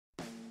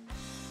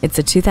It's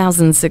a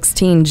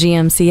 2016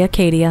 GMC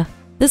Acadia.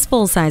 This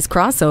full-size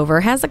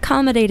crossover has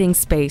accommodating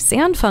space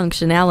and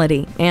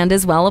functionality and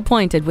is well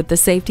appointed with the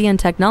safety and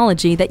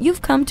technology that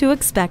you've come to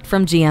expect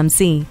from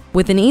GMC.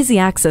 With an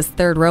easy-access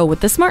third row with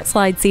the Smart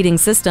Slide seating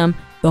system,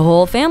 the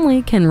whole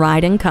family can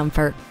ride in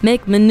comfort.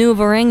 Make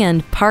maneuvering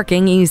and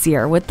parking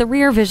easier with the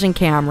rear vision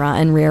camera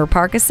and rear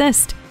park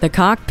assist. The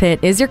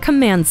cockpit is your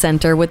command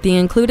center with the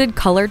included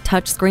colored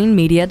touchscreen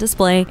media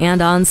display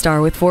and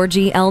OnStar with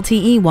 4G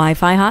LTE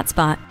Wi-Fi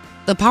hotspot.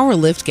 The power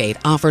liftgate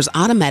offers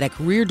automatic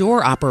rear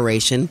door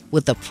operation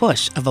with the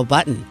push of a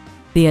button.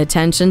 The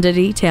attention to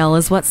detail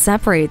is what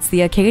separates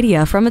the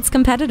Acadia from its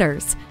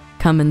competitors.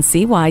 Come and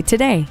see why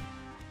today.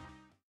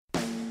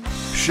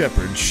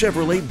 Shepherd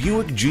Chevrolet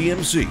Buick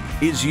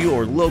GMC is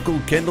your local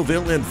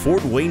Kendallville and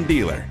Fort Wayne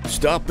dealer.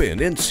 Stop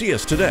in and see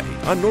us today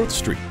on North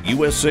Street,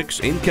 US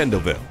 6 in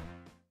Kendallville.